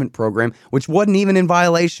enrichment program, which wasn't even in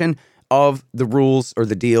violation of the rules or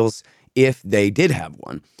the deals if they did have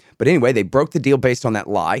one. But anyway, they broke the deal based on that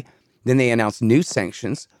lie. Then they announced new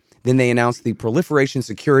sanctions. Then they announced the Proliferation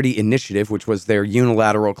Security Initiative, which was their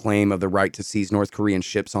unilateral claim of the right to seize North Korean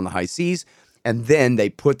ships on the high seas. And then they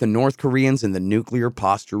put the North Koreans in the Nuclear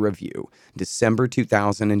Posture Review, December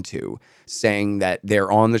 2002, saying that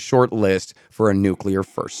they're on the short list for a nuclear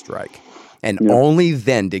first strike. And only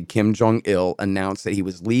then did Kim Jong-il announce that he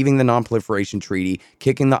was leaving the Non-Proliferation Treaty,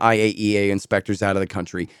 kicking the IAEA inspectors out of the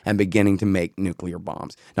country, and beginning to make nuclear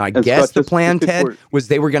bombs. Now, I guess the plan, Ted, was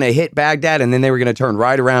they were going to hit Baghdad, and then they were going to turn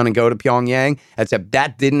right around and go to Pyongyang, except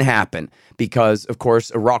that didn't happen because, of course,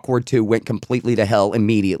 Iraq War II went completely to hell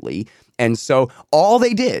immediately. And so all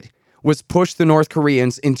they did was push the North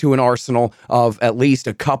Koreans into an arsenal of at least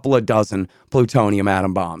a couple of dozen plutonium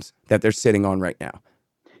atom bombs that they're sitting on right now.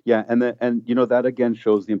 Yeah, and that again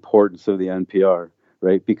shows the importance of the NPR,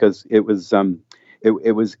 right? Because it was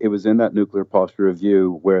it was in that Nuclear Posture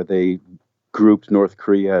Review where they grouped North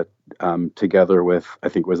Korea together with, I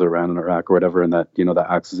think it was Iran and Iraq or whatever, and that the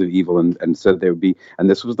axis of evil, and said they would be, and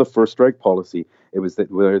this was the first strike policy. It was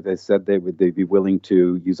that where they said they'd be willing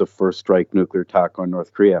to use a first strike nuclear attack on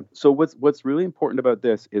North Korea. So what's really important about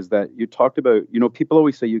this is that you talked about, people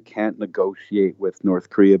always say you can't negotiate with North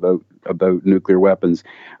Korea about nuclear weapons.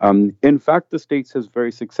 In fact, the States has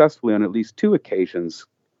very successfully on at least two occasions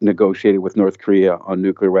negotiated with North Korea on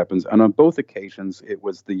nuclear weapons, and on both occasions, it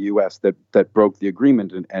was the U.S. that broke the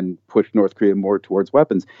agreement and pushed North Korea more towards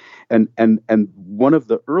weapons. And one of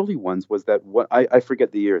the early ones was that what I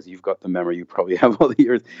forget the years. You've got the memory. You probably have all the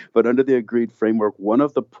years. But under the agreed framework, one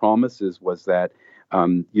of the promises was that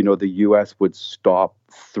the U.S. would stop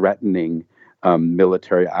threatening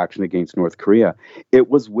military action against North Korea. It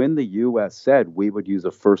was when the U.S. said we would use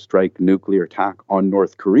a first strike nuclear attack on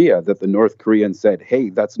North Korea that the North Koreans said,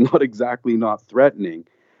 hey, that's not exactly not threatening.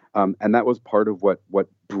 And that was part of what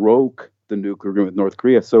broke the nuclear agreement with North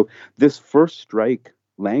Korea. So this first strike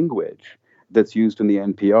language that's used in the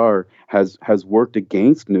NPR has worked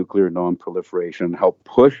against nuclear non-proliferation and helped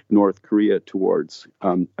push North Korea towards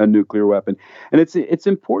a nuclear weapon. And it's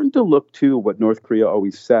important to look to what North Korea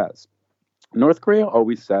always says. North Korea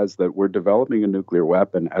always says that we're developing a nuclear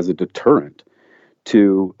weapon as a deterrent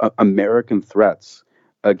to American threats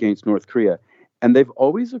against North Korea. And they've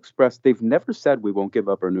always expressed, they've never said we won't give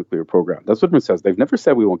up our nuclear program. That's what it says. They've never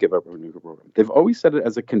said we won't give up our nuclear program. They've always said it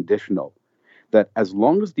as a conditional, that as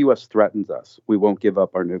long as the U.S. threatens us, we won't give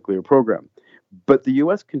up our nuclear program. But the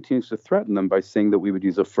U.S. continues to threaten them by saying that we would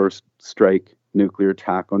use a first strike nuclear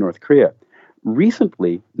attack on North Korea.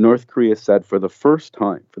 Recently, North Korea said for the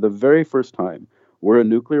very first time, we're a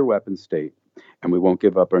nuclear weapons state and we won't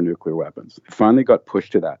give up our nuclear weapons. It finally got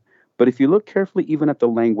pushed to that. But if you look carefully, even at the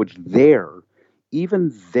language there,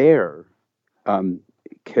 even there,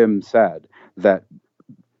 Kim said that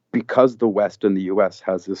because the West and the U.S.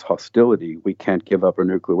 has this hostility, we can't give up our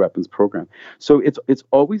nuclear weapons program. So it's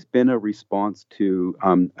always been a response to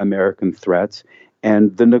American threats,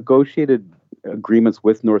 and the negotiated agreements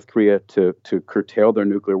with North Korea to curtail their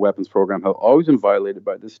nuclear weapons program have always been violated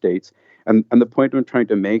by the states. And the point I'm trying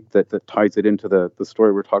to make that ties it into the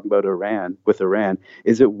story we're talking about Iran,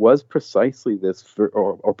 is it was precisely this,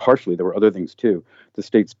 or partially, there were other things too. The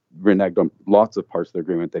states reneged on lots of parts of the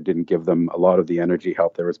agreement. They didn't give them a lot of the energy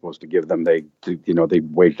help they were supposed to give them. They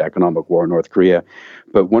waged economic war in North Korea.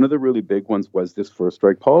 But one of the really big ones was this first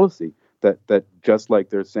strike policy. That just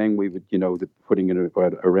like they're saying we would, putting in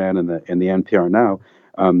Iran in the NPR now,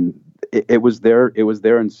 it was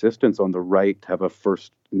their insistence on the right to have a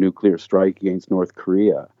first nuclear strike against North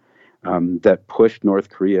Korea that pushed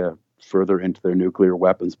North Korea further into their nuclear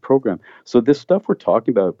weapons program. So this stuff we're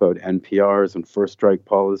talking about NPRs and first strike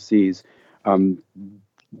policies,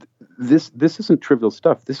 this isn't trivial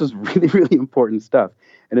stuff. This is really, really important stuff,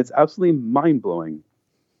 and it's absolutely mind blowing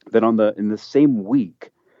that in the same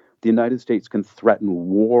week, the United States can threaten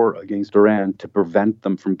war against Iran to prevent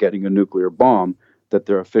them from getting a nuclear bomb that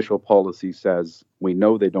their official policy says we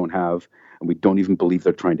know they don't have, and we don't even believe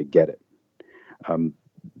they're trying to get it.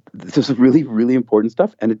 This is really, really important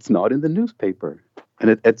stuff, and it's not in the newspaper,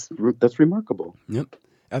 and that's remarkable. Yep,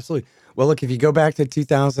 absolutely. Well, look, if you go back to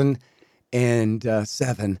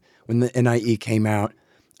 2007 when the NIE came out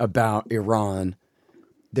about Iran,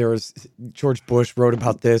 there was George Bush wrote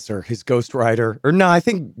about this, or his ghostwriter, or no, I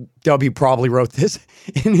think W probably wrote this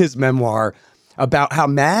in his memoir about how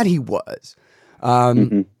mad he was.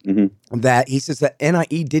 That he says that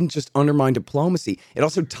NIE didn't just undermine diplomacy, it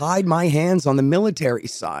also tied my hands on the military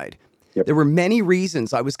side. Yep. There were many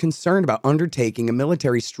reasons I was concerned about undertaking a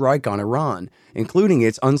military strike on Iran, including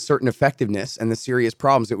its uncertain effectiveness and the serious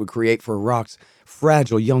problems it would create for Iraq's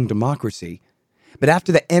fragile young democracy. But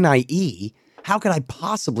after the NIE, how could I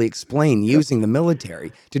possibly explain using the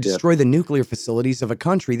military to destroy the nuclear facilities of a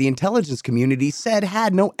country the intelligence community said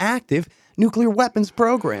had no active nuclear weapons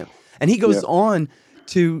program? And he goes on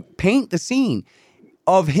to paint the scene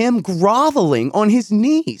of him groveling on his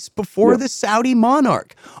knees before the Saudi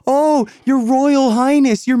monarch. Oh, Your Royal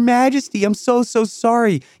Highness, Your Majesty, I'm so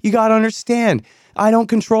sorry. You got to understand, I don't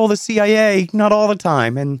control the CIA, not all the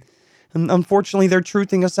time. And unfortunately, they're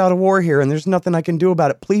truthing us out of war here, and there's nothing I can do about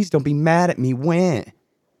it. Please don't be mad at me when.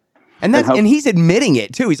 And he's admitting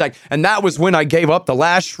it, too. He's like, and that was when I gave up the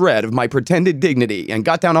last shred of my pretended dignity and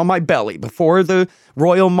got down on my belly before the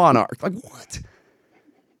royal monarch. Like, what?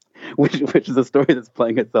 Which is a story that's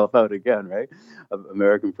playing itself out again, right? Of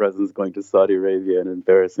American presidents going to Saudi Arabia and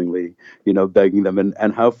embarrassingly, begging them.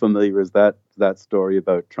 And how familiar is that story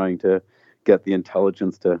about trying to get the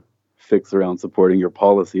intelligence to fix around supporting your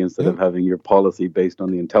policy instead of having your policy based on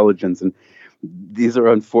the intelligence? And these are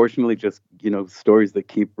unfortunately just stories that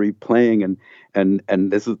keep replaying, and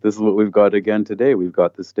this is what we've got again today. We've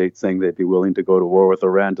got the state saying they'd be willing to go to war with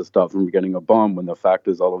Iran to stop them from getting a bomb, when the fact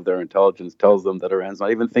is all of their intelligence tells them that Iran's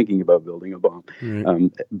not even thinking about building a bomb.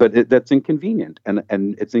 Right. But that's inconvenient, and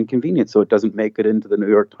it's inconvenient, so it doesn't make it into the New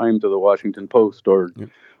York Times or the Washington Post or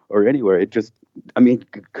or anywhere. It just, I mean,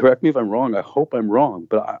 correct me if I'm wrong. I hope I'm wrong,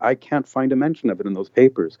 but I can't find a mention of it in those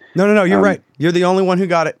papers. No, you're right. You're the only one who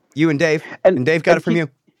got it. You and Dave. And Dave got it from you.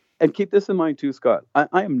 And keep this in mind too, Scott.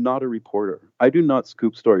 I am not a reporter. I do not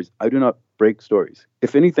scoop stories. I do not break stories.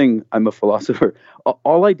 If anything, I'm a philosopher.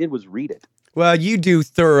 All I did was read it. Well, you do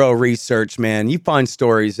thorough research, man. You find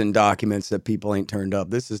stories and documents that people ain't turned up.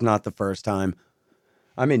 This is not the first time.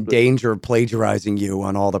 I'm in danger of plagiarizing you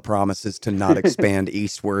on all the promises to not expand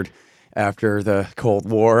eastward after the Cold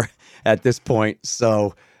War at this point.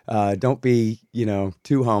 So don't be,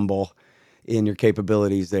 too humble in your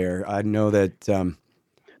capabilities there. I know that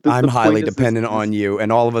I'm highly dependent on you,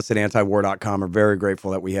 and all of us at antiwar.com are very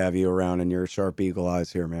grateful that we have you around and your sharp eagle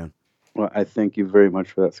eyes here, man. Well, I thank you very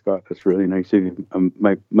much for that, Scott. That's really nice of you.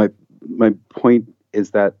 My point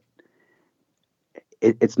is that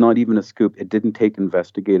it's not even a scoop. It didn't take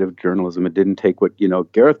investigative journalism. It didn't take what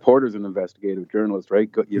Gareth Porter's an investigative journalist, right?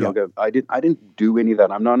 I didn't do any of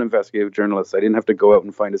that. I'm not an investigative journalist. I didn't have to go out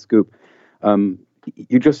and find a scoop.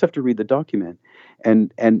 You just have to read the document,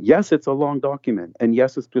 and yes, it's a long document, and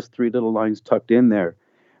yes, it's just 3 little lines tucked in there.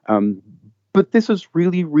 But this is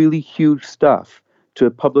really, really huge stuff to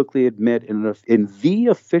publicly admit in the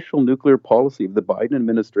official nuclear policy of the Biden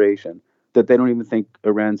administration that they don't even think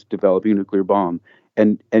Iran's developing a nuclear bomb,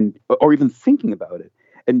 or even thinking about it.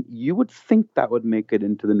 And you would think that would make it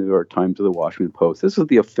into the New York Times or the Washington Post. This is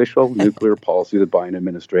the official nuclear policy of the Biden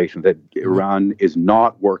administration, that Iran is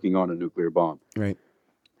not working on a nuclear bomb. Right.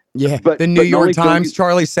 Yeah. But the New York Times,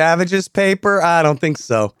 Charlie Savage's paper? I don't think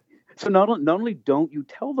so. So not only don't you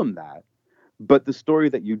tell them that, but the story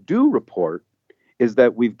that you do report is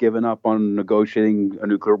that we've given up on negotiating a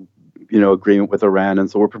nuclear agreement with Iran,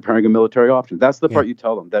 and so we're preparing a military option. That's the part you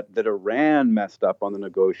tell them, that Iran messed up on the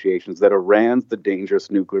negotiations, that Iran's the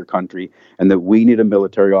dangerous nuclear country, and that we need a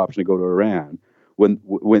military option to go to Iran. When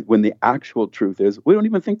the actual truth is, we don't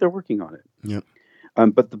even think they're working on it. Yep.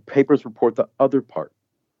 But the papers report the other part.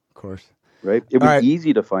 Of course. Right? It was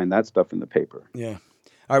easy to find that stuff in the paper. Yeah.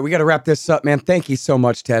 All right, we got to wrap this up, man. Thank you so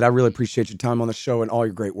much, Ted. I really appreciate your time on the show and all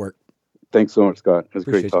your great work. Thanks so much, Scott. It was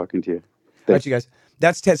great talking to you. All right, you guys.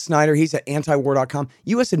 That's Ted Snyder. He's at antiwar.com.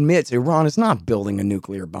 U.S. admits Iran is not building a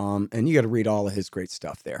nuclear bomb, and you got to read all of his great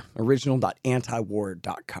stuff there.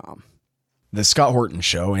 Original.antiwar.com. The Scott Horton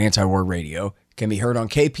Show, Anti-War Radio, can be heard on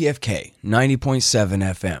KPFK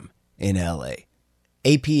 90.7 FM in L.A.,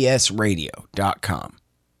 APSradio.com,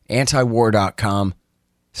 antiwar.com,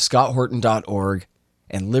 scotthorton.org,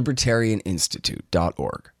 and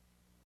libertarianinstitute.org.